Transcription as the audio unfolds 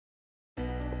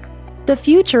The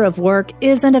future of work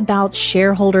isn't about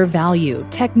shareholder value,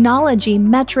 technology,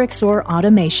 metrics, or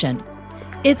automation.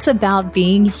 It's about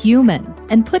being human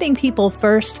and putting people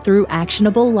first through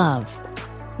actionable love.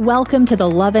 Welcome to the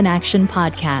Love in Action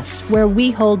podcast, where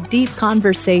we hold deep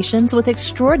conversations with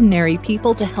extraordinary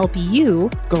people to help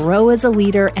you grow as a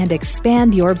leader and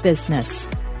expand your business.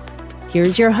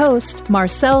 Here's your host,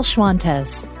 Marcel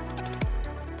Schwantes.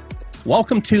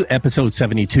 Welcome to episode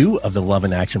 72 of the Love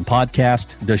in Action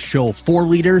podcast, the show for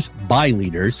leaders by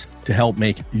leaders to help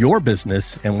make your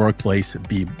business and workplace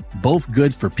be both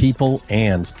good for people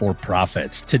and for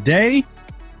profits. Today,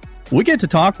 we get to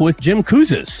talk with Jim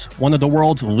Kouzes, one of the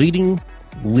world's leading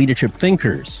leadership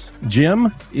thinkers.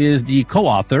 Jim is the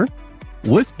co-author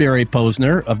with Barry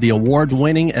Posner of the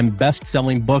award-winning and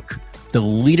best-selling book, The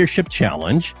Leadership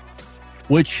Challenge,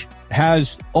 which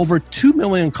has over 2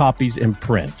 million copies in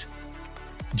print.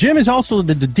 Jim is also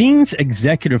the Dean's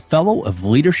Executive Fellow of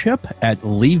Leadership at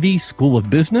Levy School of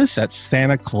Business at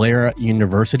Santa Clara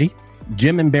University.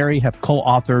 Jim and Barry have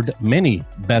co-authored many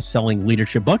best-selling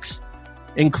leadership books,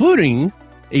 including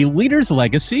A Leader's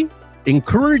Legacy,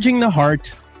 Encouraging the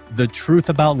Heart, The Truth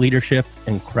About Leadership,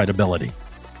 and Credibility.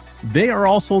 They are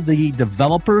also the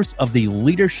developers of the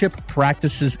Leadership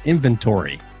Practices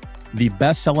Inventory, the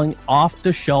best-selling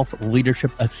off-the-shelf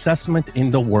leadership assessment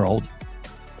in the world.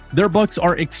 Their books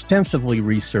are extensively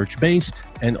research-based,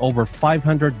 and over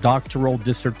 500 doctoral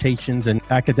dissertations and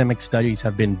academic studies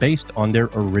have been based on their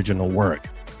original work.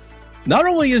 Not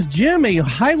only is Jim a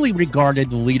highly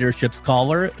regarded leadership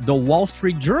scholar, the Wall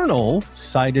Street Journal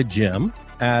cited Jim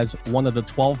as one of the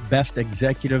 12 best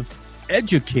executive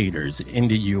educators in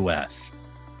the U.S.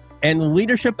 And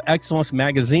Leadership Excellence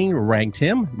magazine ranked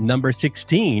him number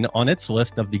 16 on its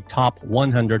list of the top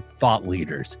 100 thought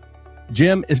leaders.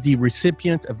 Jim is the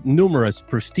recipient of numerous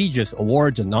prestigious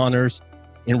awards and honors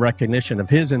in recognition of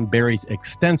his and Barry's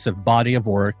extensive body of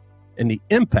work and the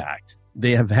impact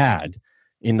they have had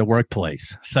in the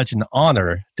workplace. Such an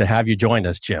honor to have you join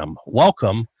us, Jim.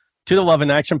 Welcome to the Love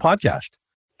in Action podcast.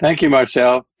 Thank you,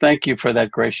 Marcel. Thank you for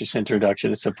that gracious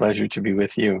introduction. It's a pleasure to be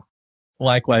with you.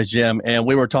 Likewise, Jim. And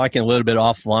we were talking a little bit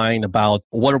offline about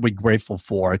what are we grateful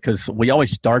for, because we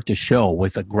always start the show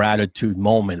with a gratitude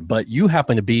moment, but you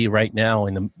happen to be right now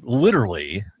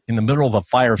literally in the middle of a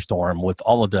firestorm with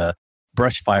all of the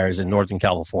brush fires in Northern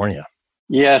California.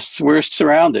 Yes, we're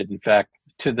surrounded. In fact,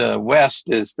 to the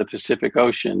west is the Pacific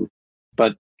Ocean,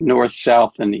 but north,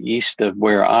 south, and east of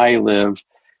where I live,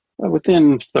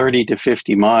 within 30 to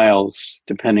 50 miles,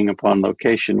 depending upon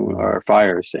location, are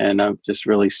fires. And I'm just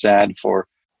really sad for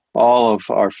all of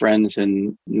our friends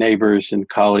and neighbors and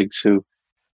colleagues who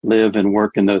live and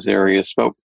work in those areas.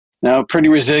 But now, a pretty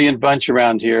resilient bunch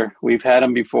around here. We've had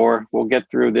them before. We'll get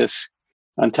through this.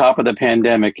 On top of the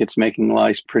pandemic, it's making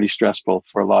life pretty stressful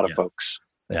for a lot of folks.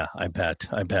 Yeah, I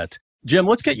bet. Jim,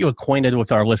 let's get you acquainted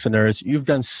with our listeners. You've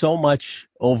done so much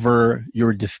over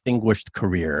your distinguished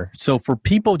career. So for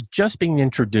people just being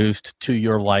introduced to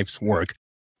your life's work,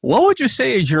 what would you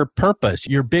say is your purpose,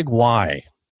 your big why?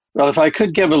 Well, if I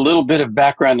could give a little bit of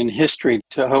background in history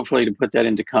to hopefully to put that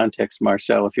into context,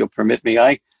 Marcel, if you'll permit me,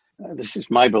 this is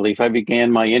my belief. I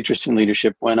began my interest in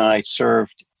leadership when I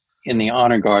served in the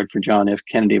honor guard for John F.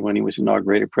 Kennedy when he was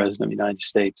inaugurated president of the United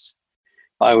States.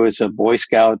 I was a Boy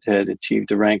Scout, had achieved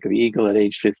the rank of Eagle at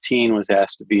age 15, was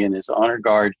asked to be in his honor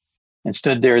guard, and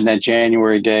stood there in that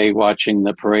January day watching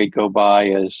the parade go by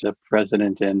as the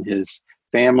president and his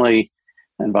family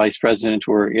and vice president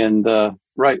were in the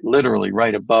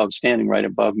standing right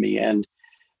above me. And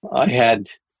I had,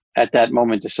 at that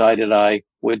moment, decided I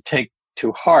would take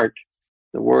to heart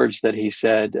the words that he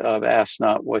said of ask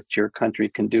not what your country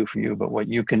can do for you, but what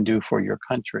you can do for your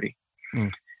country.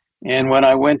 Mm. And when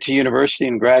I went to university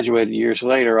and graduated years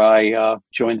later, I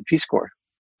joined the Peace Corps.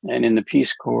 And in the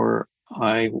Peace Corps,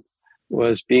 I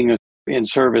was being in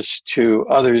service to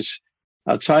others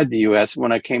outside the U.S.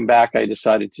 When I came back, I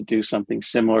decided to do something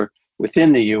similar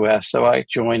within the U.S. So I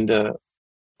joined an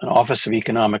Office of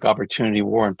Economic Opportunity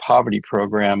War and Poverty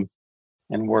program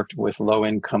and worked with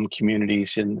low-income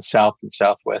communities in the south and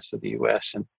southwest of the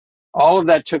U.S. And all of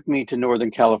that took me to Northern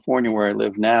California, where I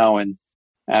live now. And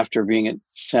after being at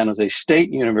San Jose State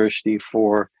University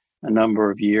for a number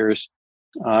of years,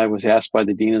 I was asked by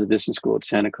the dean of the business school at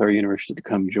Santa Clara University to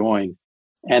come join.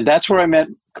 And that's where I met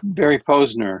Barry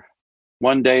Posner.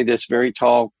 One day, this very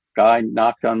tall guy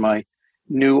knocked on my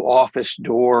new office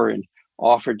door and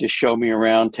offered to show me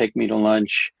around, take me to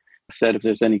lunch, said, if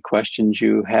there's any questions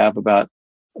you have about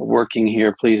working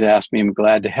here, please ask me. I'm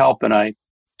glad to help. And I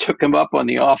took him up on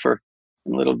the offer.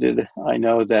 And little did I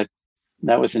know that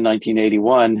was in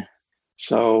 1981.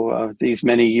 So these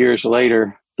many years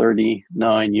later,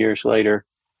 39 years later,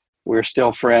 we're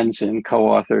still friends and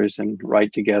co-authors and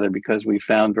write together because we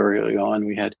found very early on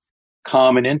we had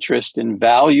common interest in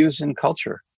values and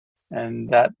culture. And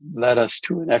that led us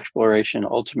to an exploration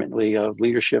ultimately of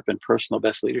leadership and personal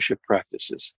best leadership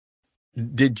practices.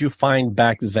 Did you find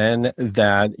back then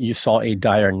that you saw a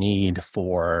dire need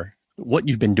for what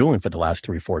you've been doing for the last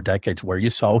 3-4 decades, where you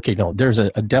saw, okay, no, there's a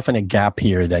definite gap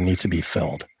here that needs to be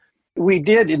filled? We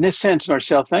did, in this sense,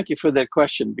 Marcel. Thank you for that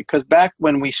question, because back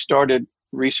when we started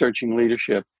researching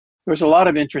leadership, there was a lot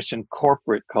of interest in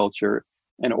corporate culture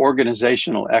and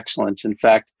organizational excellence. In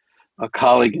fact, a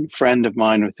colleague and friend of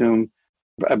mine with whom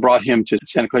I brought him to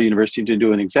Santa Clara University to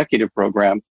do an executive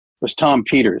program was Tom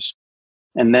Peters,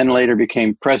 and then later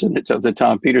became president of the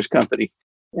Tom Peters Company.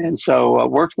 And so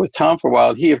worked with Tom for a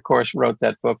while. He, of course, wrote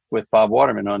that book with Bob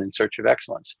Waterman on In Search of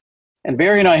Excellence. And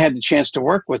Barry and I had the chance to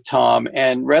work with Tom,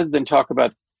 and rather than talk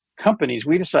about companies,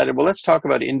 we decided, well, let's talk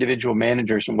about individual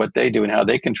managers and what they do and how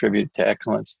they contribute to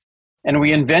excellence. And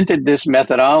we invented this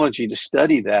methodology to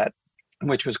study that,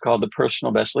 which was called the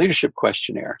Personal Best Leadership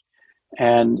Questionnaire.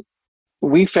 And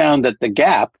we found that the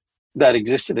gap that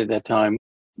existed at that time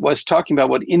was talking about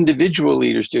what individual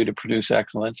leaders do to produce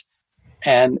excellence.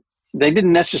 And they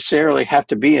didn't necessarily have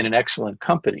to be in an excellent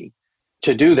company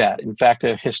to do that. In fact,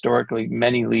 historically,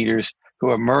 many leaders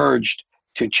who emerged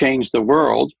to change the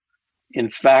world, in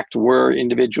fact, were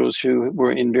individuals who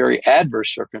were in very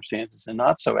adverse circumstances and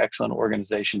not so excellent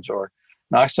organizations or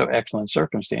not so excellent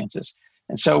circumstances.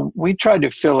 And so we tried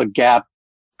to fill a gap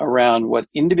around what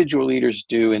individual leaders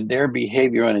do in their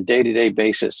behavior on a day-to-day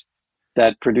basis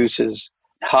that produces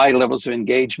high levels of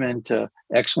engagement,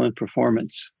 excellent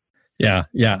performance. Yeah.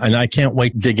 And I can't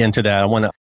wait to dig into that. I want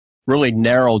to really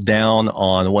narrow down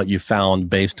on what you found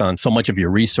based on so much of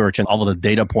your research and all of the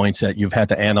data points that you've had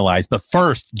to analyze. But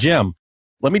first, Jim,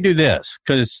 let me do this,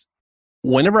 because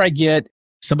whenever I get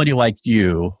somebody like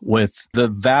you with the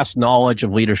vast knowledge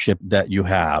of leadership that you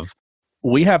have,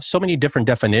 we have so many different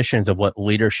definitions of what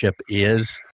leadership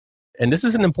is. And this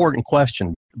is an important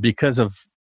question because if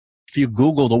you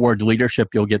Google the word leadership,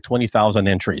 you'll get 20,000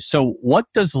 entries. So what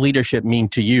does leadership mean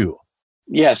to you?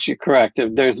 Yes, you're correct.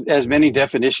 There's as many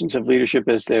definitions of leadership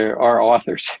as there are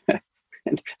authors.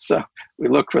 And so we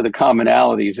look for the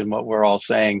commonalities in what we're all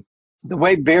saying. The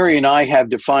way Barry and I have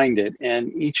defined it,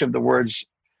 and each of the words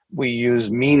we use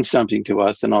means something to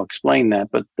us, and I'll explain that.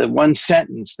 But the one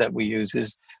sentence that we use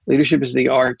is leadership is the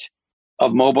art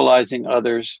of mobilizing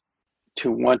others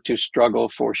to want to struggle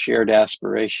for shared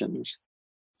aspirations.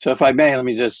 So if I may, let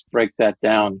me just break that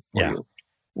down for you.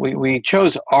 We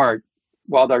chose art.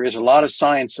 While there is a lot of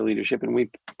science to leadership, and we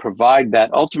provide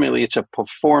that, ultimately it's a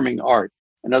performing art.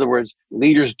 In other words,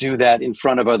 leaders do that in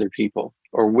front of other people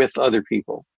or with other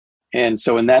people. And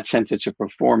so in that sense, it's a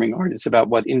performing art. It's about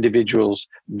what individuals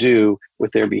do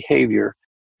with their behavior.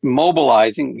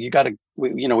 Mobilizing,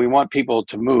 we want people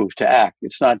to move, to act.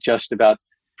 It's not just about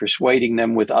persuading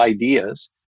them with ideas.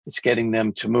 It's getting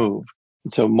them to move.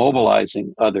 And so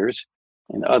mobilizing others,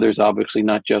 and others obviously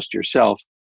not just yourself,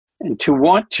 and to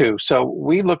want to. So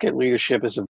we look at leadership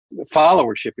as a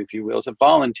followership, if you will, as a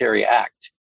voluntary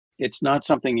act. It's not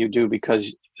something you do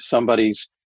because somebody's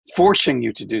forcing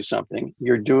you to do something.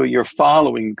 You're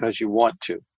following because you want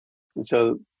to. And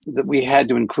so that we had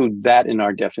to include that in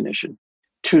our definition.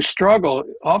 To struggle,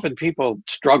 often people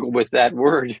struggle with that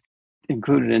word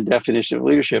included in definition of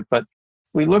leadership, but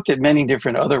we looked at many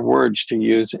different other words to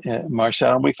use,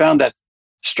 Marcel, and we found that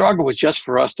struggle was just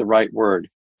for us the right word,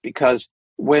 because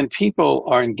when people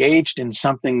are engaged in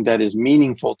something that is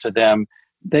meaningful to them,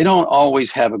 they don't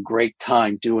always have a great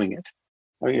time doing it.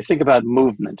 Or you think about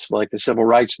movements like the Civil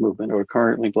Rights Movement or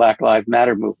currently Black Lives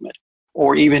Matter movement,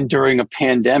 or even during a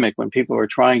pandemic when people are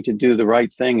trying to do the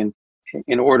right thing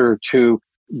in order to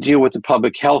deal with the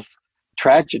public health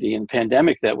tragedy and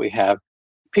pandemic that we have,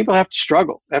 people have to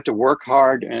struggle, have to work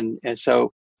hard. And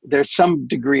so there's some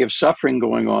degree of suffering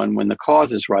going on when the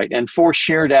cause is right, and for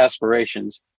shared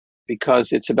aspirations,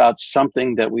 because it's about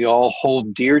something that we all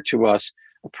hold dear to us,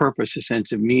 a purpose, a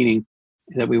sense of meaning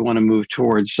that we want to move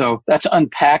towards. So that's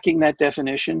unpacking that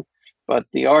definition, but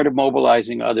the art of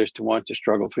mobilizing others to want to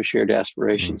struggle for shared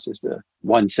aspirations is the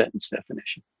one sentence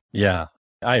definition. Yeah,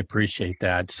 I appreciate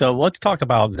that. So let's talk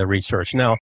about the research.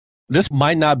 Now, this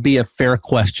might not be a fair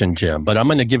question, Jim, but I'm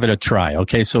going to give it a try.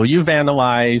 Okay, so you've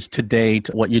analyzed to date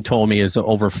what you told me is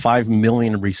over 5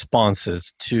 million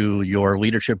responses to your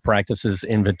leadership practices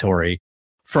inventory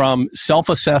from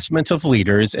self-assessments of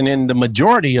leaders, and in the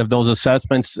majority of those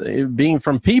assessments being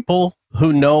from people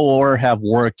who know or have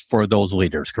worked for those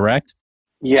leaders, correct?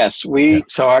 Yes,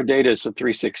 so our data is a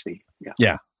 360.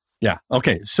 Yeah.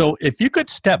 Okay, so if you could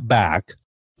step back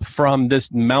from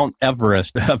this Mount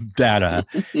Everest of data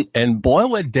and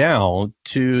boil it down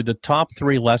to the top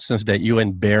 3 lessons that you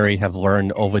and Barry have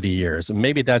learned over the years. And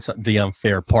maybe that's the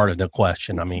unfair part of the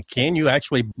question. I mean, can you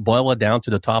actually boil it down to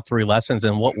the top 3 lessons,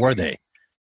 and what were they?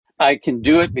 I can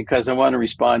do it because I want to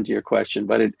respond to your question,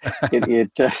 but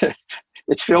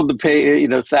it's filled the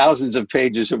page, thousands of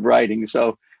pages of writing.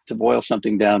 So to boil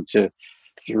something down to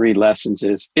 3 lessons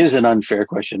is an unfair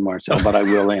question, Marcel, but I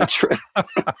will answer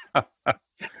it.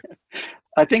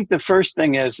 I think the first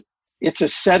thing is it's a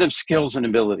set of skills and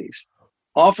abilities.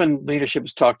 Often leadership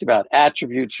is talked about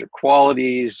attributes or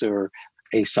qualities or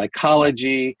a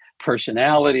psychology,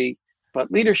 personality, but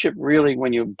leadership really,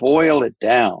 when you boil it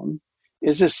down,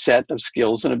 is a set of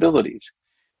skills and abilities.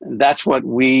 And that's what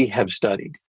we have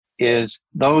studied, is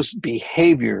those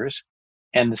behaviors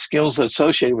and the skills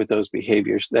associated with those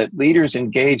behaviors that leaders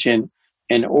engage in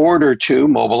order to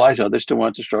mobilize others to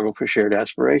want to struggle for shared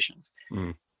aspirations.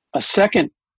 A second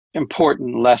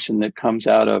important lesson that comes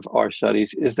out of our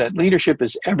studies is that leadership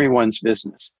is everyone's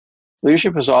business.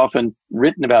 Leadership is often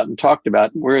written about and talked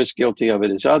about, and we're as guilty of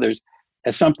it as others,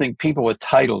 as something people with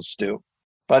titles do.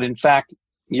 But in fact,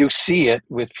 you see it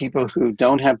with people who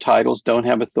don't have titles, don't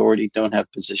have authority, don't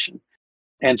have position.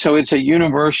 And so it's a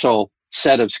universal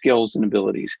set of skills and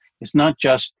abilities. It's not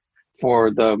just for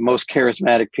the most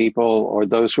charismatic people or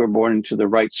those who are born into the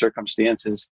right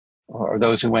circumstances or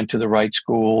those who went to the right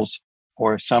schools,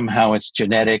 or somehow it's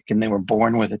genetic and they were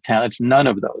born with a talent. It's none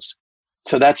of those.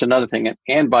 So that's another thing.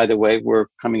 And by the way, we're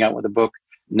coming out with a book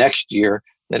next year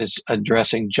that is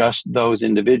addressing just those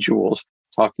individuals,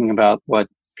 talking about what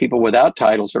people without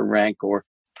titles or rank or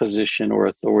position or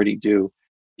authority do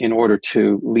in order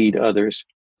to lead others.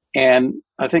 And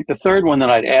I think the third one that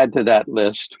I'd add to that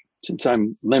list, since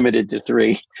I'm limited to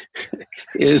 3,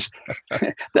 is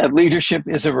that leadership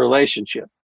is a relationship.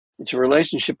 It's a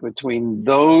relationship between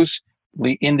those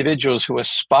individuals who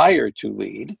aspire to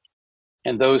lead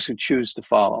and those who choose to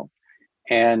follow.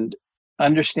 And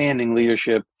understanding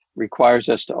leadership requires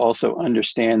us to also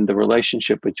understand the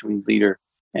relationship between leader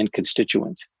and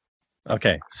constituent.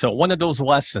 Okay, so one of those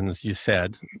lessons you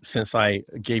said, since I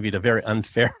gave you the very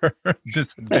unfair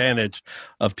disadvantage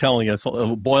of telling us,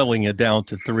 boiling it down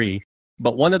to 3,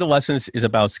 but one of the lessons is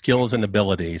about skills and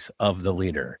abilities of the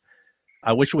leader.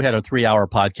 I wish we had a 3-hour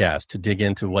podcast to dig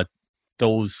into what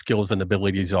those skills and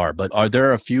abilities are, but are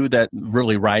there a few that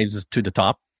really rises to the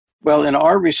top? Well, in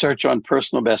our research on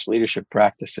personal best leadership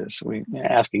practices, we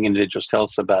asking individuals, tell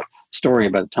us about a story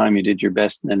about the time you did your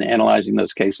best, and then analyzing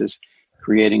those cases,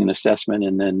 creating an assessment,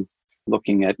 and then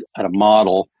looking at a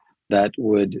model that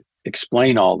would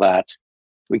explain all that.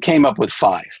 We came up with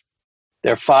 5.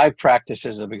 There are 5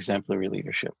 practices of exemplary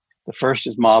leadership. The first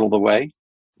is model the way.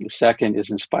 The second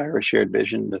is inspire a shared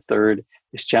vision. The third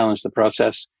is challenge the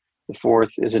process. The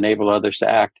fourth is enable others to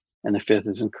act. And the fifth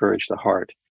is encourage the heart.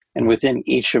 And within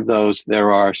each of those,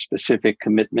 there are specific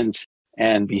commitments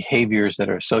and behaviors that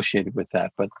are associated with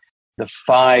that. But the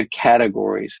 5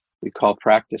 categories we call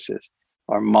practices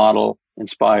are model,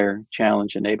 inspire,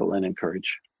 challenge, enable, and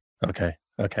encourage.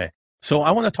 Okay. So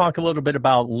I want to talk a little bit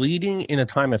about leading in a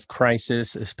time of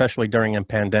crisis, especially during a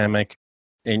pandemic.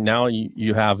 And now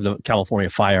you have the California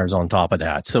fires on top of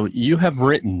that. So you have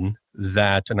written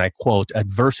that, and I quote,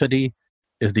 adversity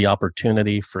is the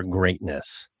opportunity for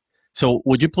greatness. So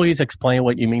would you please explain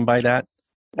what you mean by that?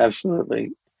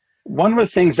 Absolutely. One of the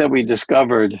things that we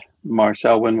discovered,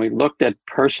 Marcel, when we looked at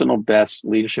personal best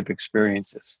leadership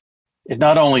experiences, is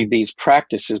not only these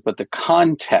practices, but the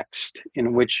context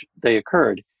in which they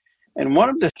occurred. And one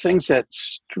of the things that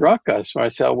struck us,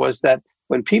 Marcel, was that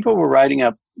when people were writing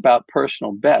about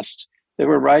personal best, they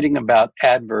were writing about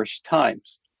adverse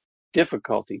times,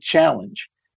 difficulty, challenge.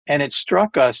 And it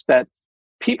struck us that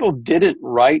people didn't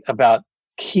write about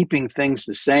keeping things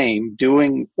the same,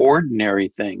 doing ordinary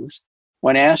things.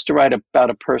 When asked to write about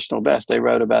a personal best, they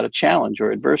wrote about a challenge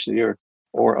or adversity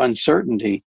or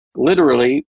uncertainty.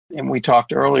 Literally, and we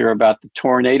talked earlier about the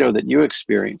tornado that you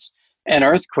experienced. An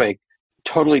earthquake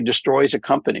totally destroys a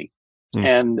company.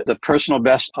 And the personal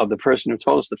best of the person who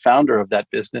told us, the founder of that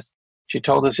business, she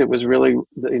told us it was really,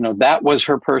 that was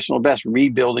her personal best,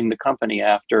 rebuilding the company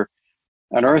after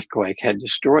an earthquake had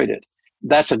destroyed it.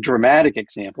 That's a dramatic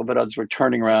example, but others were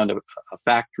turning around a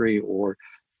factory or,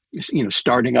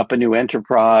 starting up a new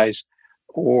enterprise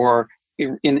or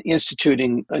in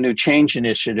instituting a new change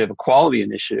initiative, a quality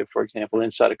initiative, for example,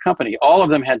 inside a company. All of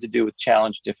them had to do with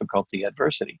challenge, difficulty,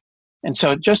 adversity. And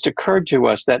so it just occurred to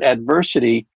us that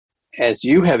adversity, as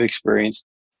you have experienced,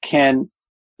 can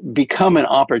become an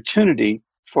opportunity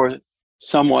for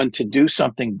someone to do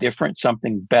something different,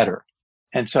 something better.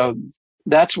 And so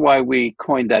That's why we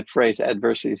coined that phrase,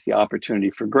 adversity is the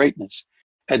opportunity for greatness.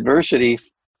 Adversity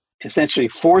essentially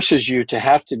forces you to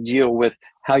have to deal with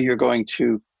how you're going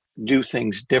to do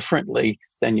things differently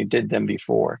than you did them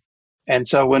before. And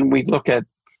so when we look at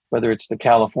whether it's the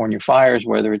California fires,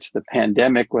 whether it's the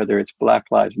pandemic, whether it's Black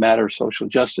Lives Matter, social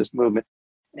justice movement,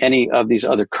 any of these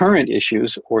other current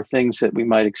issues or things that we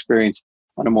might experience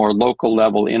on a more local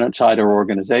level inside our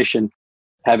organization,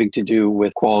 having to do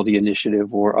with quality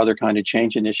initiative or other kind of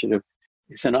change initiative,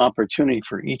 it's an opportunity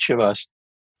for each of us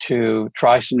to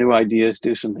try some new ideas,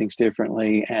 do some things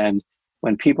differently. And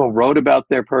when people wrote about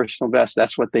their personal best,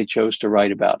 that's what they chose to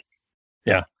write about.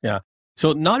 Yeah, yeah.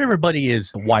 So not everybody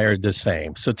is wired the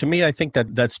same. So to me, I think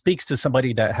that speaks to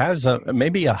somebody that has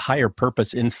maybe a higher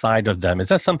purpose inside of them. Is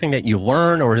that something that you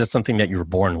learn, or is it something that you're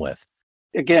born with?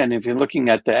 Again, if you're looking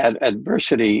at the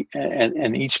adversity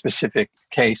and each specific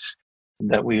case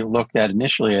that we looked at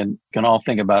initially, and can all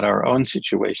think about our own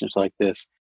situations like this,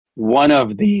 one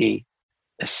of the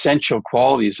essential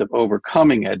qualities of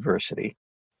overcoming adversity,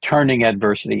 turning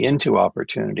adversity into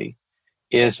opportunity,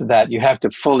 is that you have to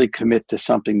fully commit to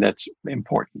something that's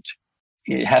important.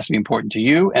 It has to be important to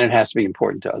you, and it has to be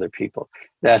important to other people.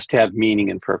 It has to have meaning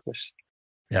and purpose.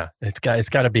 Yeah, it's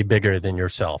got to be bigger than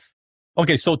yourself.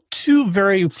 Okay, so two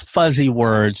very fuzzy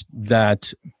words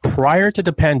that prior to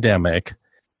the pandemic,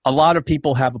 a lot of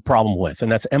people have a problem with, and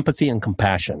that's empathy and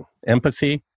compassion.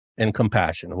 Empathy and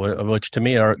compassion, which to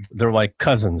me they're like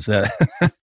cousins.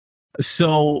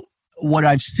 So what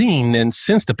I've seen and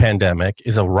since the pandemic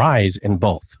is a rise in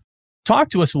both. Talk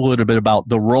to us a little bit about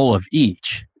the role of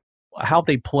each, how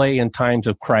they play in times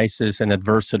of crisis and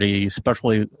adversity,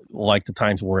 especially like the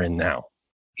times we're in now.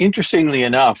 Interestingly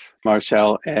enough,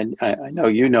 Marcel, and I know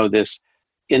you know this,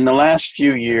 in the last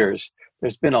few years,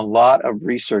 there's been a lot of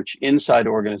research inside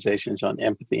organizations on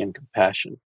empathy and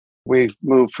compassion. We've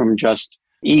moved from just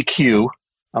EQ,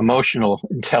 emotional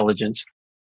intelligence,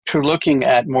 to looking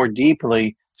at more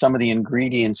deeply some of the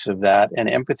ingredients of that, and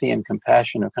empathy and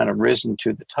compassion have kind of risen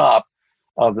to the top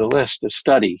of the list of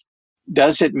study.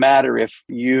 Does it matter if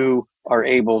you are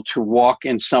able to walk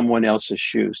in someone else's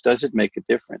shoes? Does it make a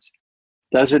difference?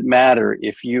 Does it matter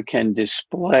if you can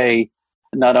display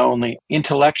not only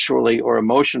intellectually or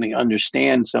emotionally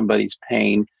understand somebody's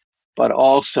pain, but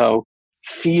also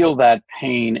feel that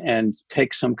pain and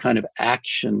take some kind of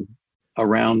action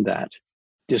around that?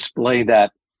 Display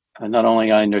that not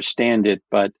only I understand it,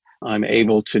 but I'm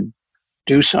able to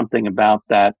do something about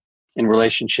that in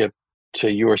relationship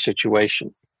to your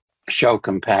situation. Show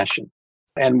compassion.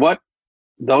 And what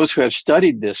those who have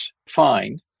studied this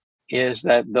find is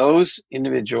that those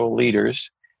individual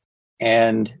leaders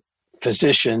and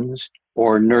physicians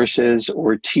or nurses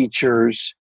or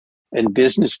teachers and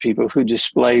business people who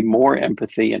display more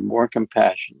empathy and more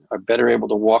compassion are better able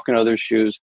to walk in others'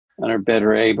 shoes and are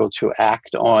better able to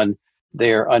act on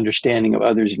their understanding of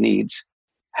others' needs,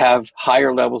 have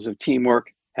higher levels of teamwork,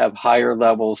 have higher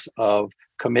levels of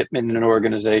commitment in an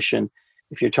organization.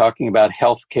 If you're talking about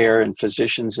healthcare and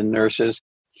physicians and nurses,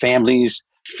 families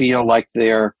feel like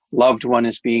their loved one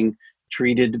is being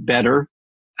treated better.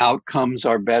 Outcomes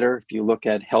are better if you look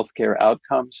at healthcare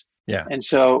outcomes. Yeah. And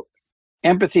so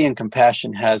empathy and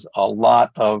compassion has a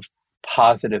lot of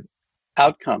positive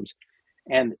outcomes.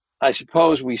 And I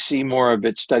suppose we see more of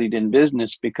it studied in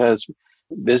business because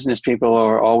business people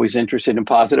are always interested in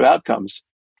positive outcomes.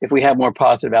 If we have more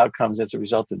positive outcomes as a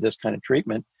result of this kind of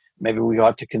treatment, maybe we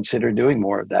ought to consider doing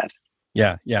more of that.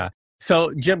 Yeah, yeah.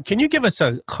 So, Jim, can you give us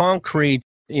a concrete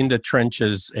in the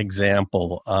trenches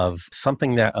example of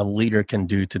something that a leader can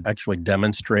do to actually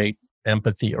demonstrate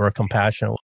empathy or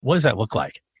compassion? What does that look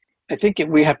like? I think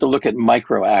we have to look at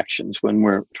micro actions when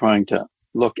we're trying to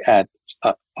look at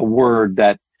a word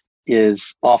that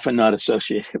is often not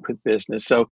associated with business.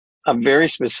 So a very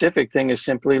specific thing is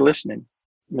simply listening.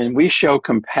 I mean, we show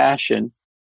compassion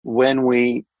when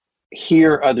we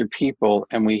hear other people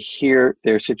and we hear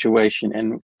their situation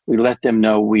and we let them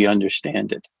know we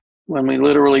understand it. When we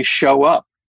literally show up,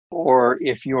 or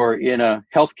if you're in a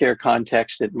healthcare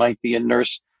context, it might be a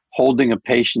nurse holding a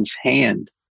patient's hand.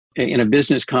 In a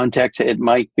business context, it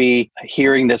might be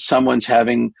hearing that someone's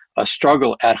having a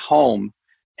struggle at home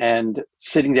and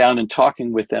sitting down and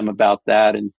talking with them about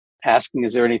that and asking,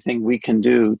 is there anything we can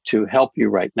do to help you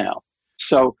right now?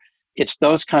 So it's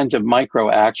those kinds of micro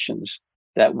actions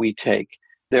that we take.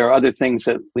 There are other things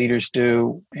that leaders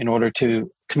do in order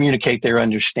to communicate their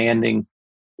understanding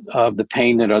of the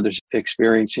pain that others are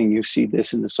experiencing. You see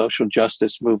this in the social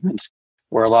justice movements,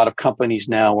 where a lot of companies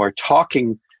now are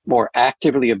talking more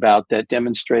actively about that,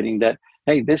 demonstrating that,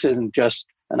 hey, this isn't just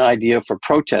an idea for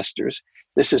protesters.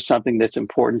 This is something that's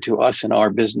important to us in our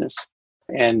business.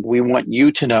 And we want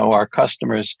you to know, our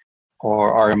customers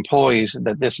or our employees,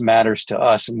 that this matters to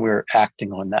us and we're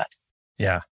acting on that.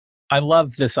 Yeah. I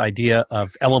love this idea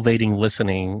of elevating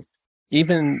listening,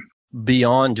 even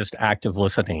beyond just active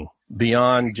listening,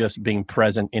 beyond just being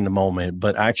present in the moment,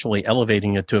 but actually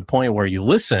elevating it to a point where you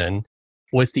listen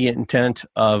with the intent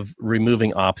of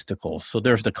removing obstacles. So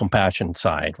there's the compassion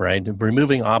side, right?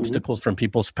 Removing obstacles from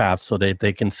people's paths so that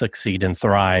they can succeed and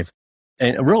thrive.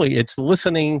 And really, it's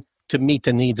listening to meet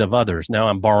the needs of others. Now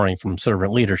I'm borrowing from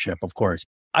servant leadership, of course.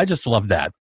 I just love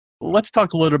that. Let's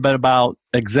talk a little bit about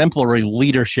exemplary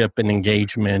leadership and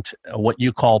engagement, what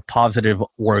you call positive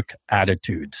work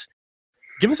attitudes.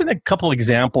 Give us a couple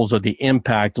examples of the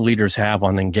impact leaders have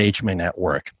on engagement at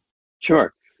work.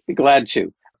 Sure, be glad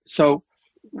to. So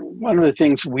one of the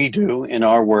things we do in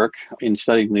our work in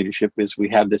studying leadership is we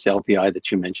have this LPI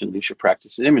that you mentioned, Leadership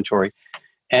Practices Inventory,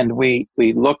 and we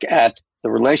look at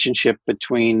the relationship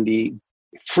between the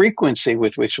frequency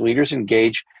with which leaders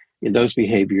engage in those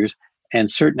behaviors and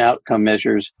certain outcome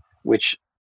measures, which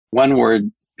one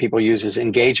word people use is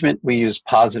engagement. We use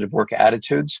positive work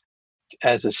attitudes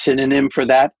as a synonym for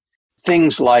that.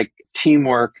 Things like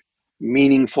teamwork,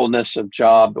 meaningfulness of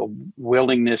job,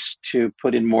 willingness to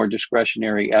put in more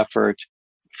discretionary effort,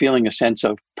 feeling a sense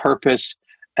of purpose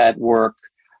at work,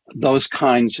 those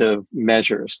kinds of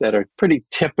measures that are pretty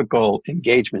typical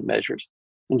engagement measures.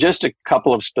 And just a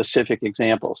couple of specific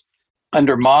examples.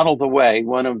 Under Model the Way,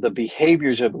 one of the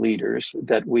behaviors of leaders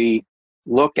that we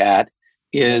look at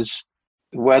is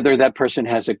whether that person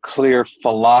has a clear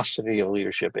philosophy of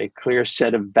leadership, a clear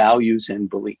set of values and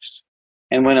beliefs.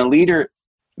 And when a leader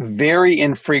very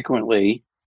infrequently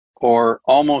or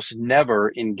almost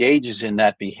never engages in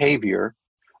that behavior,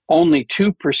 only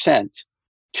 2%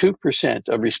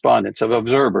 of respondents, of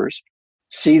observers,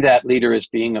 see that leader as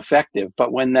being effective.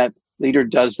 But when that leader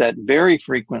does that very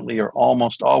frequently or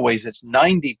almost always, it's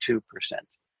 92%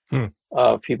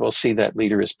 of people see that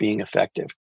leader as being effective.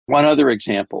 One other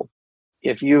example,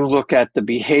 if you look at the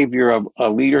behavior of a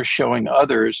leader showing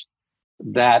others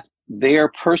that their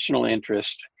personal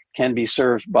interest can be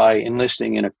served by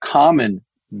enlisting in a common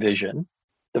vision,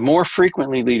 the more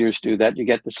frequently leaders do that, you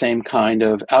get the same kind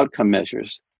of outcome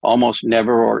measures. Almost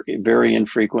never or very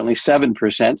infrequently,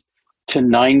 7% to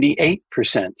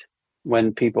 98%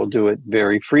 when people do it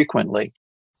very frequently.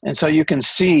 And so you can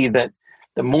see that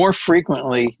the more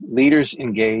frequently leaders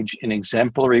engage in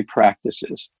exemplary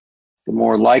practices, the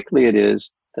more likely it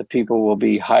is that people will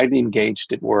be highly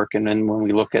engaged at work. And then when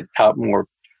we look at more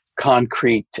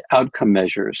concrete outcome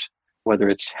measures, whether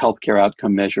it's healthcare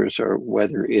outcome measures or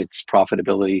whether it's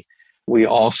profitability, we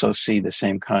also see the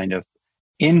same kind of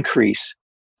increase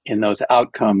in those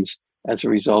outcomes as a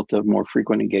result of more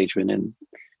frequent engagement in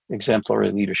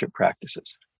exemplary leadership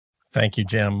practices. Thank you,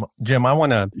 Jim. Jim, I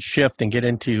want to shift and get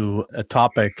into a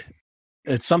topic.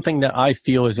 It's something that I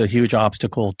feel is a huge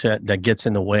obstacle that gets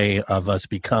in the way of us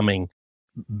becoming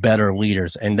better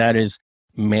leaders, and that is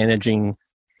managing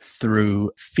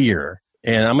through fear.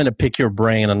 And I'm going to pick your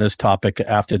brain on this topic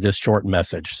after this short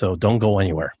message, so don't go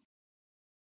anywhere.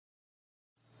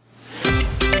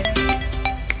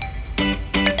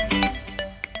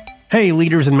 Hey,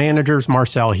 leaders and managers,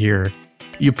 Marcel here.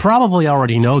 You probably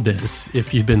already know this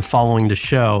if you've been following the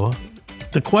show.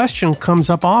 The question comes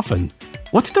up often.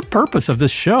 What's the purpose of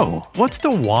this show? What's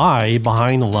the why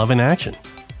behind Love in Action?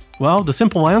 Well, the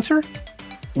simple answer?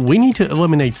 We need to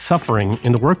eliminate suffering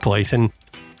in the workplace and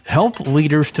help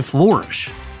leaders to flourish.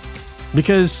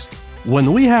 Because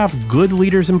when we have good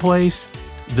leaders in place,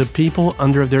 the people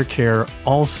under their care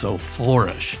also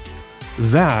flourish.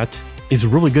 That is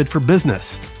really good for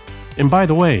business. And by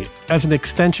the way, as an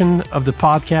extension of the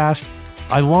podcast,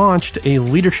 I launched a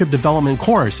leadership development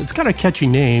course. It's got a catchy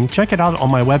name. Check it out on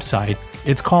my website.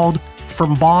 It's called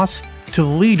From Boss to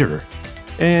Leader.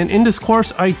 And in this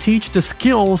course, I teach the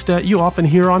skills that you often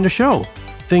hear on the show.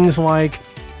 Things like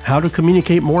how to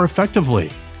communicate more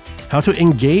effectively, how to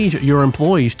engage your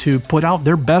employees to put out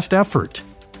their best effort,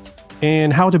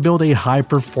 and how to build a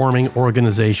high-performing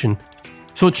organization.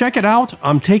 So check it out.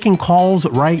 I'm taking calls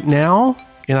right now,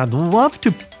 and I'd love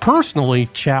to personally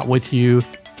chat with you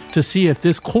to see if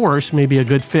this course may be a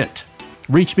good fit.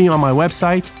 Reach me on my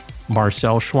website,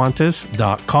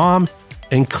 marcelschwantes.com,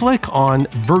 and click on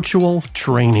Virtual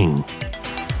Training.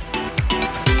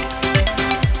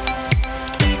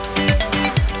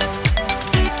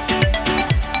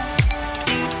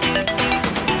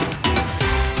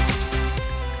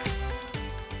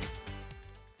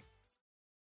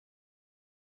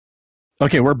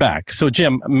 Okay, we're back. So,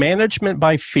 Jim, management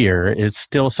by fear is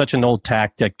still such an old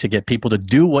tactic to get people to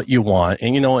do what you want.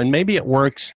 And, and maybe it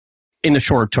works in the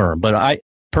short term, but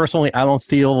personally, I don't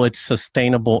feel it's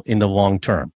sustainable in the long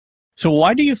term. So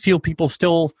why do you feel people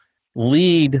still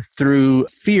lead through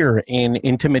fear and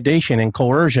intimidation and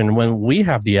coercion when we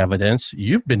have the evidence?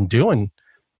 You've been doing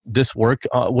this work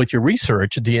with your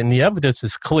research, and the evidence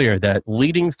is clear that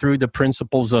leading through the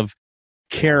principles of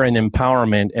care and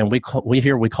empowerment, and we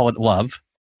call it love,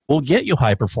 will get you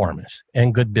high performance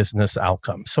and good business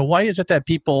outcomes. So why is it that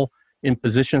people in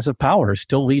positions of power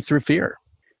still lead through fear?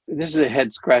 This is a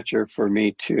head scratcher for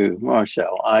me too,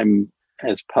 Marcel. I'm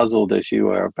as puzzled as you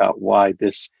are about why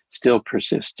this still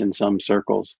persists in some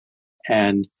circles,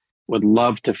 and would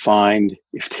love to find,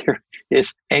 if there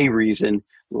is a reason,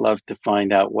 love to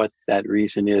find out what that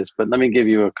reason is. But let me give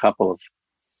you a couple of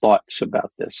thoughts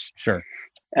about this. Sure.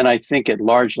 And I think it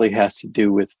largely has to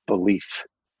do with belief.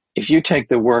 If you take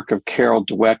the work of Carol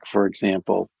Dweck, for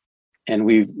example, and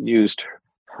we've used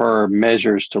her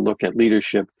measures to look at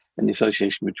leadership and the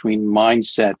association between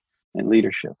mindset and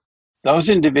leadership, those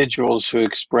individuals who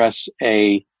express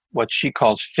what she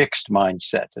calls fixed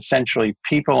mindset, essentially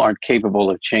people aren't capable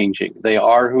of changing. They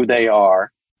are who they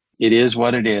are. It is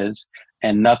what it is,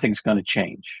 and nothing's going to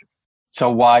change. So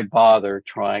why bother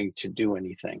trying to do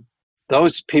anything?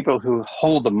 Those people who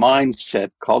hold the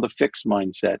mindset called a fixed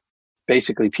mindset,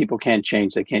 basically people can't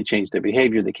change. They can't change their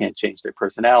behavior. They can't change their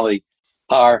personality,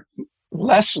 are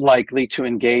less likely to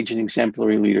engage in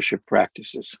exemplary leadership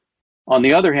practices. On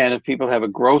the other hand, if people have a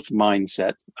growth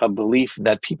mindset, a belief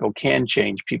that people can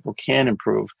change, people can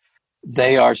improve,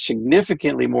 they are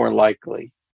significantly more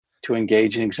likely to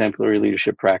engage in exemplary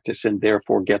leadership practice and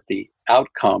therefore get the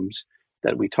outcomes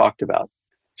that we talked about.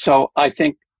 So I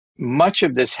think much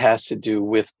of this has to do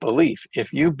with belief.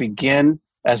 If you begin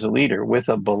as a leader with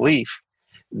a belief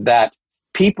that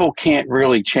people can't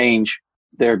really change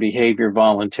their behavior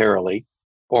voluntarily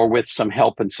or with some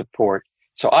help and support,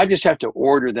 so I just have to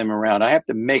order them around. I have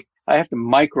to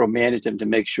micromanage them to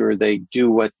make sure they do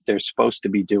what they're supposed to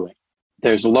be doing.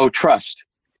 There's low trust.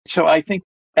 So I think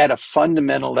at a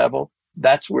fundamental level,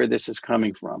 that's where this is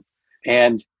coming from.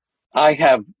 And I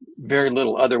have very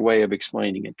little other way of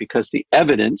explaining it because the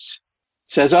evidence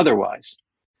says otherwise.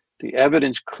 The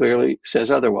evidence clearly says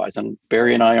otherwise. And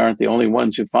Barry and I aren't the only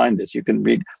ones who find this. You can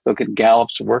look at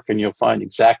Gallup's work and you'll find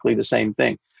exactly the same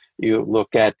thing. You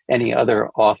look at any other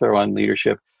author on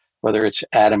leadership, whether it's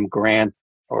Adam Grant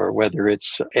or whether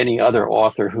it's any other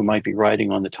author who might be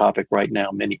writing on the topic right now,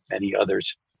 many, many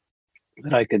others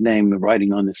that I could name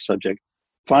writing on this subject,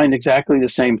 find exactly the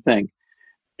same thing.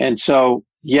 And so,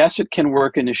 yes, it can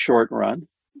work in the short run,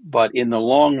 but in the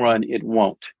long run, it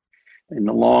won't. In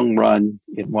the long run,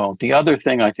 it won't. The other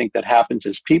thing I think that happens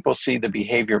is people see the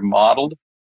behavior modeled.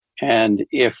 And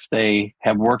if they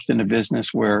have worked in a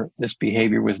business where this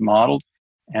behavior was modeled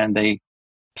and they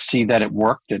see that it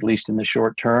worked, at least in the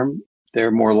short term, they're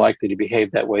more likely to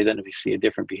behave that way than if you see a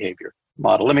different behavior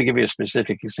model. Let me give you a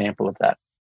specific example of that.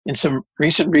 In some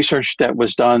recent research that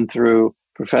was done through a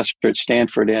professor at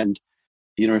Stanford and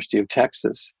the University of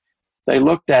Texas, they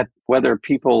looked at whether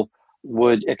people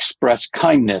would express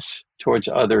kindness towards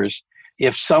others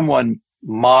if someone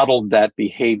modeled that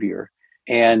behavior.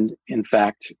 And in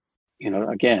fact,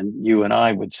 again, you and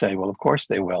I would say, well, of course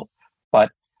they will. But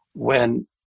when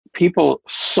people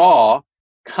saw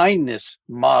kindness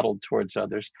modeled towards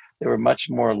others, they were much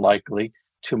more likely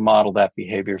to model that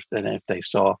behavior than if they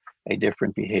saw a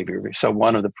different behavior. So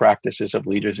one of the practices of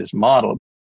leaders is model.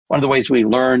 One of the ways we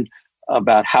learn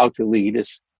about how to lead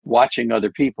is watching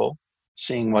other people,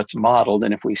 seeing what's modeled.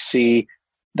 And if we see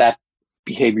that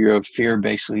behavior of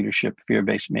fear-based leadership,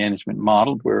 fear-based management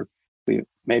modeled, we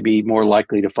may be more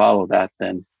likely to follow that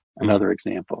than another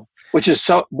example, which is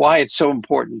why it's so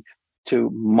important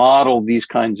to model these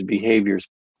kinds of behaviors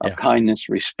of kindness,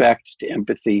 respect,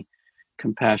 empathy,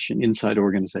 compassion inside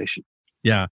organization.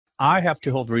 Yeah. I have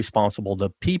to hold responsible the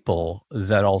people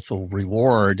that also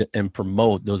reward and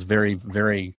promote those very,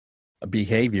 very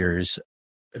behaviors,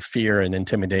 fear and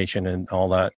intimidation and all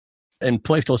that, and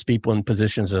place those people in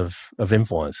positions of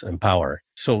influence and power.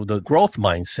 So the growth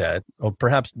mindset, or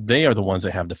perhaps they are the ones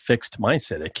that have the fixed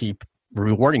mindset that keep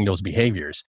rewarding those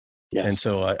behaviors. Yes. And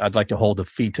so I'd like to hold the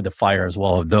feet to the fire as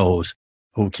well of those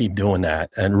who keep doing that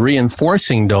and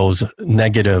reinforcing those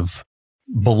negative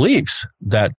beliefs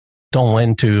that don't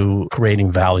lend to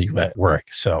creating value at work.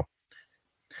 So,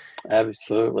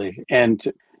 absolutely. And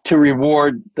to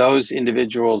reward those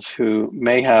individuals who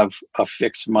may have a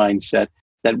fixed mindset,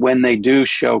 that when they do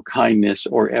show kindness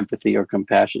or empathy or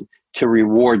compassion, to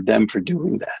reward them for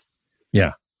doing that.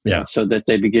 Yeah. Yeah. So that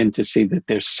they begin to see that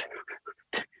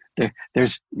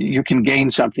You can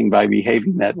gain something by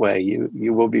behaving that way.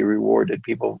 You will be rewarded.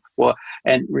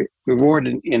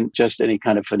 Rewarded in just any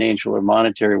kind of financial or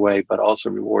monetary way, but also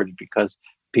rewarded because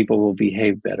people will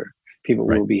behave better. People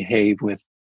will behave with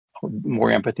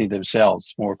more empathy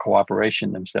themselves, more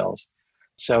cooperation themselves.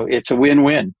 So it's a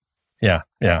win-win. Yeah.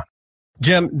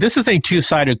 Jim, this is a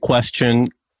two-sided question.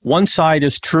 One side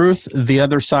is truth, the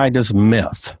other side is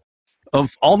myth.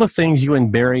 Of all the things you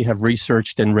and Barry have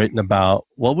researched and written about,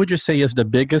 what would you say is the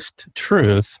biggest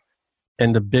truth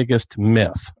and the biggest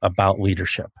myth about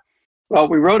leadership? Well,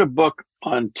 we wrote a book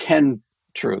on 10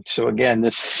 truths. So again,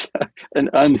 this is an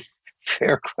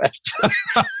unfair question.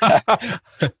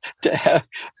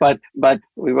 but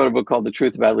we wrote a book called The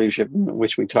Truth About Leadership, in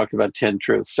which we talked about 10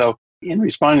 truths. So in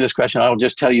responding to this question, I will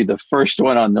just tell you the first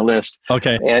one on the list.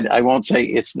 Okay. And I won't say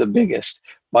it's the biggest,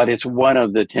 but it's one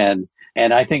of the 10.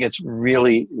 And I think it's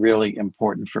really, really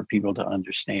important for people to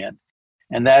understand.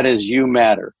 And that is, you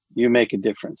matter. You make a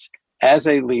difference. As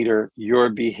a leader, your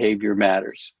behavior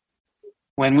matters.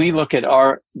 When we look at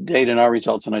our data and our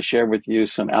results, and I share with you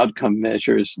some outcome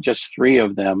measures, just 3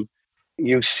 of them,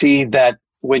 you see that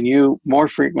when you more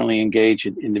frequently engage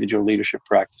in individual leadership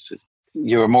practices,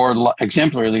 you are more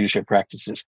exemplary leadership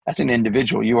practices. As an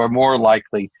individual, you are more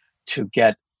likely to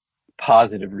get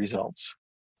positive results.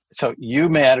 So you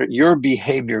matter, your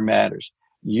behavior matters.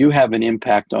 You have an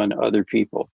impact on other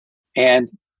people.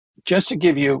 And just to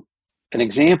give you an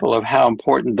example of how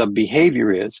important the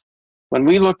behavior is, when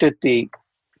we looked at the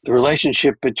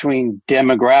relationship between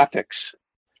demographics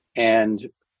and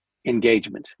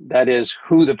engagement, that is,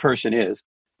 who the person is,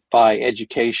 by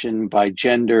education, by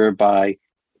gender, by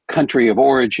country of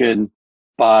origin,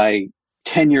 by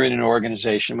tenure in an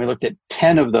organization. We looked at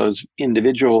 10 of those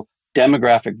individual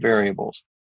demographic variables.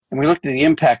 And we looked at the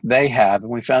impact they have,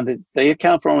 and we found that they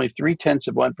account for only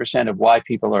 0.3% of why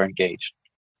people are engaged.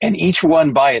 And each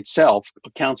one by itself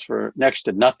accounts for next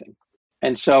to nothing.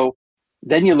 And so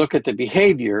then you look at the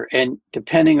behavior, and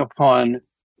depending upon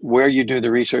where you do the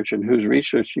research and whose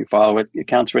research you follow, it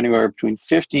accounts for anywhere between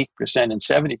 50% and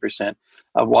 70%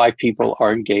 of why people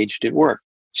are engaged at work.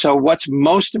 So what's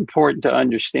most important to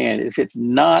understand is it's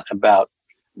not about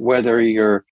whether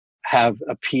you have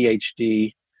a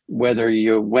PhD, whether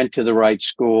you went to the right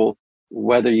school,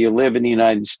 whether you live in the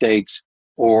United States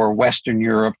or Western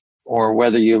Europe, or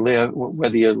whether you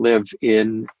live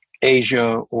in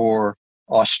Asia or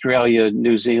Australia,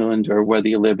 New Zealand, or whether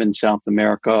you live in South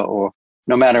America, or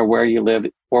no matter where you live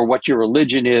or what your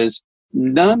religion is.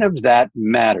 None of that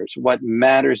matters. What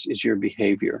matters is your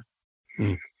behavior.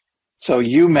 So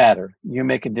you matter, you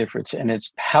make a difference, and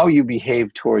it's how you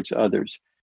behave towards others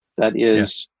that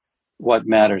is what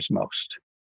matters most.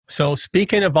 So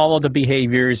speaking of all of the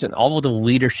behaviors and all of the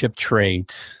leadership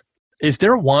traits, is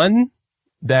there one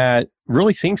that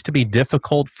really seems to be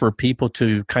difficult for people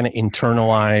to kind of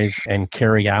internalize and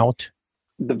carry out?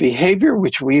 The behavior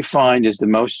which we find is the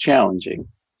most challenging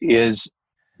is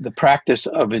the practice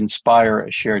of inspire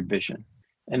a shared vision.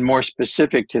 And more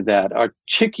specific to that,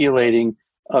 articulating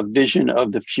a vision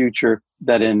of the future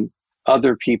that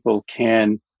other people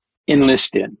can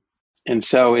enlist in. And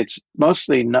so it's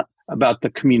mostly not about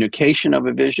the communication of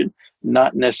a vision,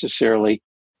 not necessarily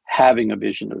having a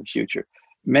vision of the future.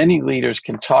 Many leaders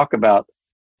can talk about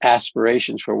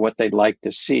aspirations for what they'd like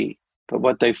to see, but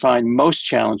what they find most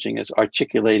challenging is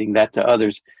articulating that to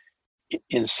others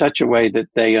in such a way that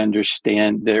they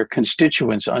understand, their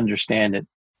constituents understand it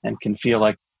and can feel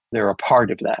like they're a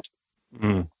part of that.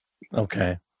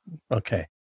 Okay.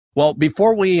 Well,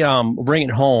 before we bring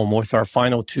it home with our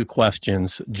final 2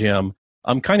 questions, Jim,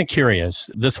 I'm kind of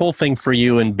curious. This whole thing for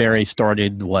you and Barry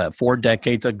started, 4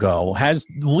 decades ago. Has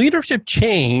leadership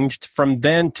changed from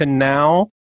then to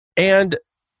now? And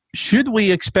should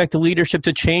we expect leadership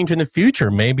to change in the future,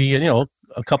 maybe,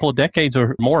 a couple of decades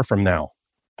or more from now?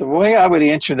 The way I would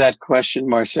answer that question,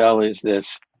 Marcel, is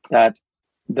this, that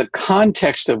the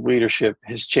context of leadership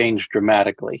has changed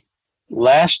dramatically.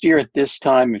 Last year at this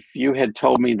time, if you had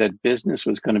told me that business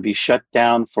was going to be shut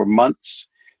down for months,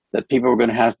 that people were going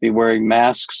to have to be wearing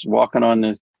masks, walking on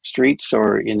the streets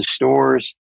or in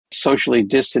stores, socially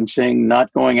distancing,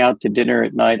 not going out to dinner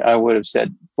at night, I would have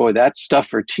said, boy, that's stuff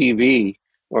for TV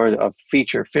or a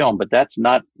feature film, but that's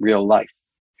not real life.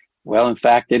 Well, in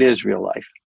fact, it is real life.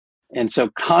 And so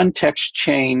contexts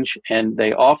change, and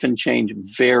they often change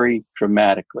very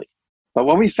dramatically. But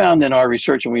what we found in our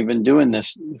research, and we've been doing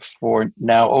this for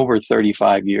now over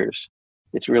 35 years,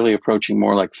 it's really approaching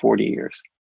more like 40 years,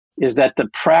 is that the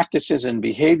practices and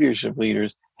behaviors of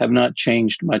leaders have not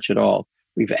changed much at all.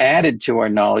 We've added to our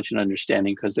knowledge and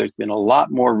understanding because there's been a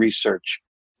lot more research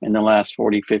in the last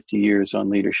 40, 50 years on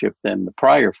leadership than the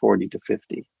prior 40 to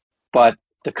 50. But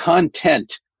the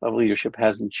content of leadership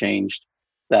hasn't changed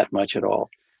that much at all.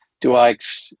 Do I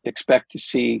expect to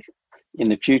see in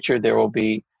the future there will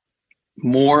be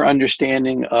more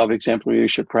understanding of exemplary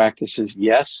leadership practices?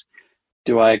 Yes.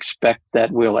 Do I expect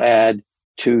that we'll add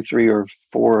 2, 3, or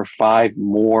 4 or 5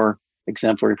 more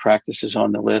exemplary practices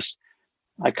on the list?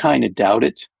 I kind of doubt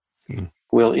it.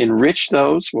 We'll enrich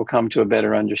those. We'll come to a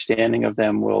better understanding of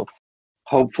them. We'll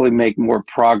hopefully make more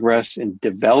progress in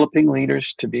developing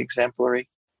leaders to be exemplary.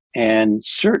 And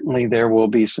certainly there will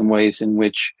be some ways in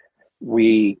which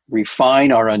we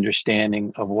refine our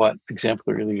understanding of what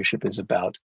exemplary leadership is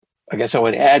about. I guess I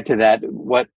would add to that,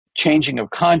 what changing of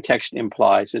context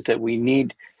implies is that we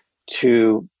need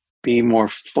to be more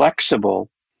flexible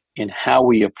in how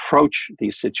we approach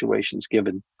these situations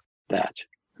given that.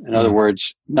 In other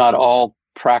words, not all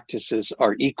practices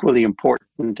are equally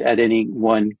important at any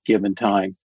one given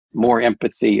time. More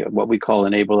empathy, what we call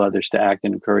enable others to act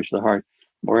and encourage the heart,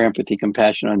 more empathy,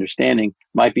 compassion, understanding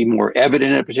might be more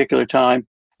evident at a particular time,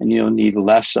 and you'll need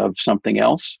less of something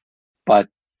else. But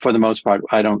for the most part,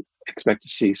 I don't expect to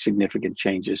see significant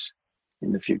changes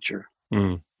in the future.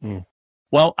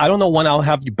 Well, I don't know when I'll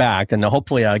have you back, and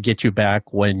hopefully I'll get you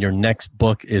back when your next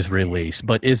book is released.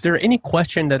 But is there any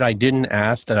question that I didn't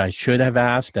ask that I should have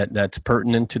asked that's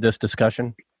pertinent to this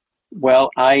discussion? Well,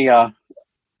 you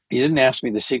didn't ask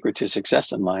me the secret to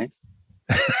success in life.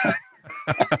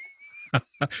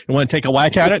 You want to take a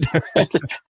whack at it?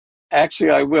 Actually,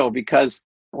 I will, because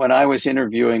when I was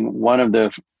interviewing one of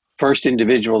the first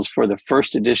individuals for the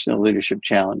first edition of Leadership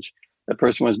Challenge, the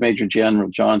person was Major General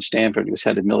John Stanford, who was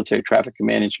head of Military Traffic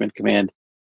Management Command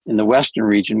in the Western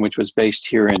region, which was based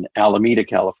here in Alameda,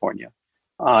 California.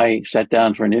 I sat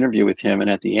down for an interview with him, and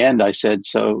at the end I said,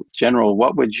 "So, General,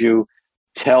 what would you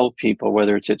tell people,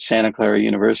 whether it's at Santa Clara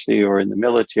University or in the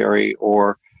military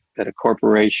or at a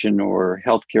corporation or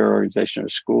healthcare organization or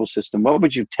school system, what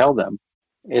would you tell them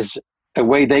is a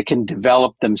way they can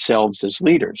develop themselves as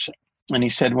leaders?" And he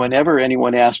said, "Whenever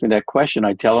anyone asks me that question,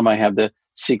 I tell them I have the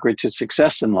secret to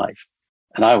success in life."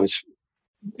 And I was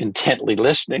intently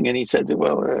listening, and he said,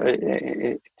 "Well,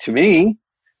 to me,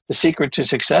 the secret to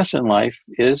success in life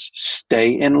is stay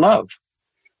in love.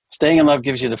 Staying in love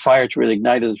gives you the fire to really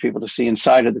ignite other people, to see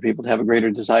inside other people, to have a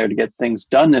greater desire to get things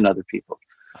done than other people.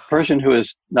 A person who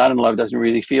is not in love doesn't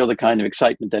really feel the kind of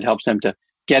excitement that helps them to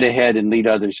get ahead and lead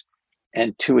others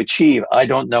and to achieve. I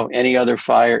don't know any other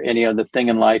fire, any other thing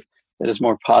in life that is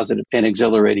more positive and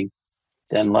exhilarating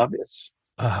than love is."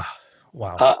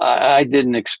 Wow. I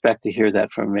didn't expect to hear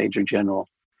that from a Major General,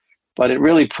 but it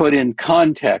really put in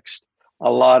context a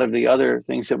lot of the other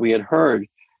things that we had heard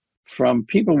from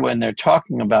people when they're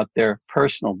talking about their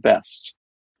personal bests.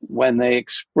 When they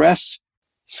express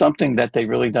something that they've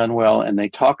really done well and they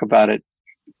talk about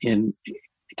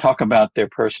their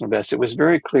personal best, it was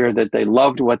very clear that they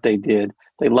loved what they did.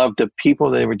 They loved the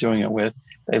people they were doing it with.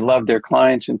 They loved their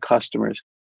clients and customers.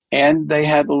 And they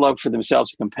had the love for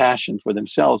themselves, the compassion for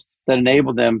themselves that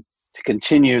enabled them to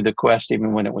continue the quest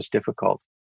even when it was difficult.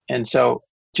 And so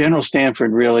General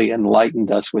Stanford really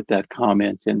enlightened us with that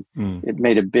comment, and it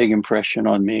made a big impression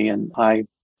on me. And I,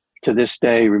 to this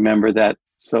day, remember that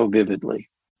so vividly.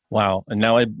 Wow. And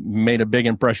now it made a big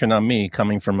impression on me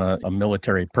coming from a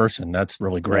military person. That's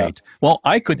really great. Yeah. Well,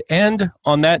 I could end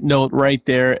on that note right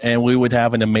there, and we would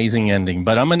have an amazing ending.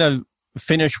 But I'm going to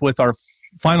finish with our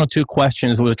final 2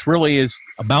 questions, which really is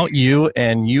about you,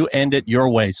 and you end it your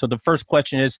way. So the first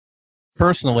question is,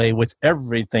 personally, with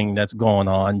everything that's going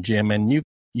on, Jim, and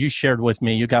you shared with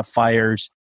me, you got fires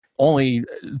only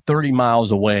 30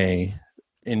 miles away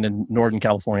in the Northern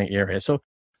California area. So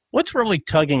what's really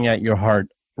tugging at your heart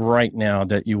right now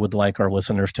that you would like our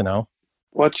listeners to know?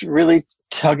 What's really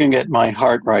tugging at my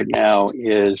heart right now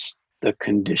is the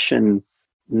condition,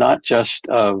 not just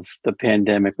of the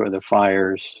pandemic or the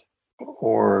fires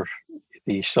or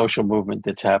the social movement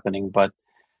that's happening, but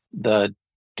the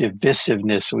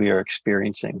divisiveness we are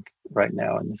experiencing right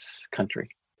now in this country.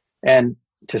 And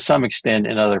to some extent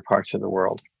in other parts of the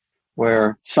world,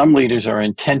 where some leaders are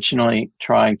intentionally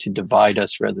trying to divide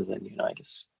us rather than unite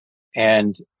us.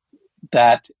 And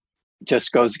that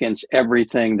just goes against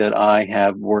everything that I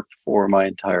have worked for my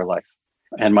entire life.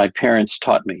 And my parents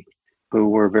taught me, who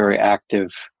were very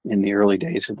active in the early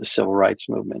days of the civil rights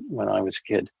movement when I was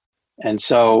a kid. And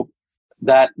so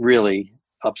that really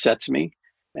upsets me.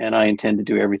 And I intend to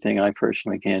do everything I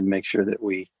personally can to make sure that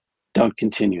we don't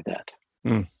continue that.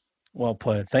 Well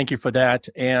put. Thank you for that.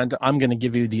 And I'm going to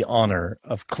give you the honor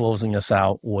of closing us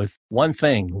out with one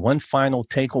final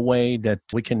takeaway that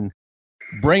we can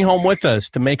bring home with us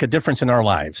to make a difference in our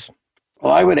lives.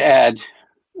 Well, I would add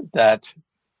that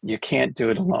you can't do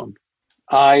it alone.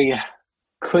 I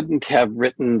couldn't have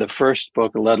written the first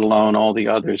book, let alone all the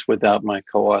others, without my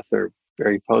co-author,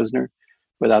 Barry Posner,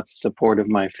 without the support of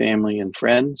my family and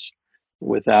friends,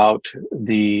 without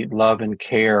the love and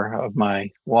care of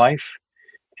my wife.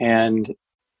 And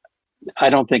I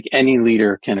don't think any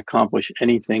leader can accomplish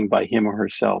anything by him or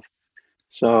herself.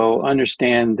 So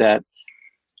understand that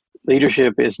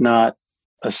leadership is not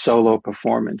a solo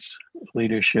performance.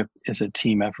 Leadership is a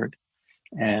team effort,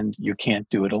 and you can't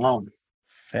do it alone.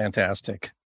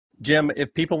 Fantastic. Jim,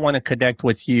 if people want to connect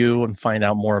with you and find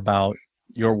out more about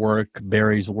your work,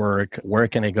 Barry's work, where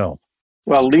can they go?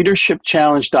 Well,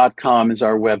 leadershipchallenge.com is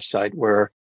our website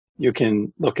where you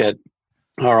can look at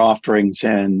our offerings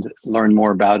and learn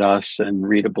more about us and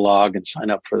read a blog and sign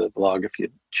up for the blog if you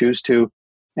choose to.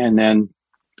 And then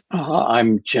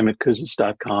I'm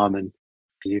jim@kouzes.com, and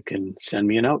you can send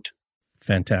me a note.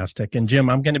 Fantastic. And Jim,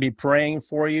 I'm going to be praying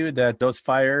for you that those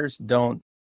fires don't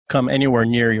come anywhere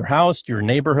near your house, your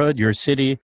neighborhood, your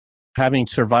city. Having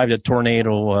survived a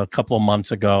tornado a couple of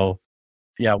months ago,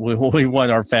 yeah, we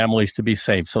want our families to be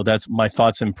safe. So that's my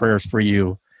thoughts and prayers for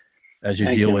you as you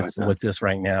deal with this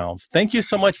right now. Thank you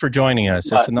so much for joining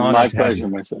us. It's an honor. My pleasure,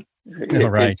 Marcel.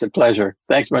 It's a pleasure.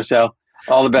 Thanks, Marcel.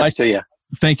 All the best to you.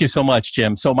 Thank you so much,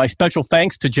 Jim. So my special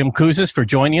thanks to Jim Kouzes for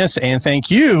joining us, and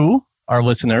thank you, our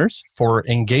listeners, for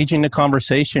engaging the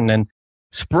conversation and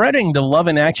spreading the Love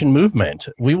in Action movement.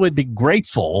 We would be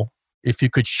grateful if you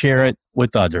could share it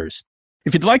with others.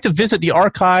 If you'd like to visit the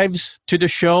archives to the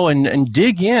show and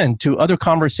dig into other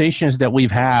conversations that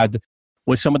we've had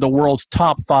with some of the world's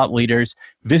top thought leaders,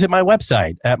 visit my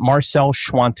website at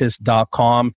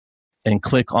marcelschwantes.com and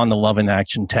click on the Love in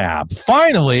Action tab.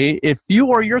 Finally, if you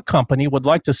or your company would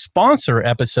like to sponsor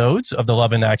episodes of the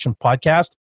Love in Action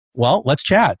podcast, well, let's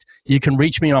chat. You can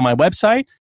reach me on my website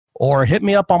or hit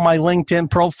me up on my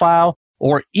LinkedIn profile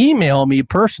or email me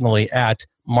personally at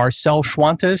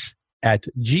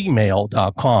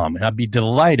marcelschwantes@gmail.com. And I'd be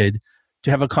delighted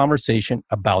to have a conversation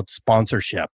about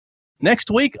sponsorship. Next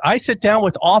week, I sit down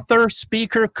with author,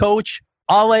 speaker, coach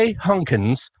Ale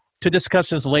Hunkins to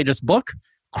discuss his latest book,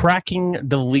 Cracking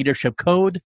the Leadership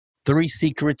Code, 3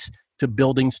 Secrets to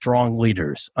Building Strong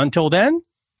Leaders. Until then,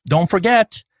 don't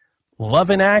forget, Love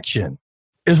in Action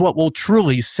is what will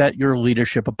truly set your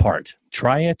leadership apart.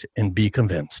 Try it and be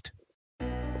convinced.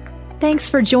 Thanks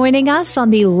for joining us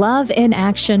on the Love in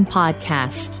Action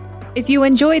podcast. If you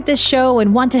enjoyed this show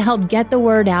and want to help get the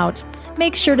word out,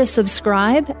 make sure to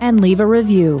subscribe and leave a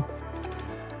review.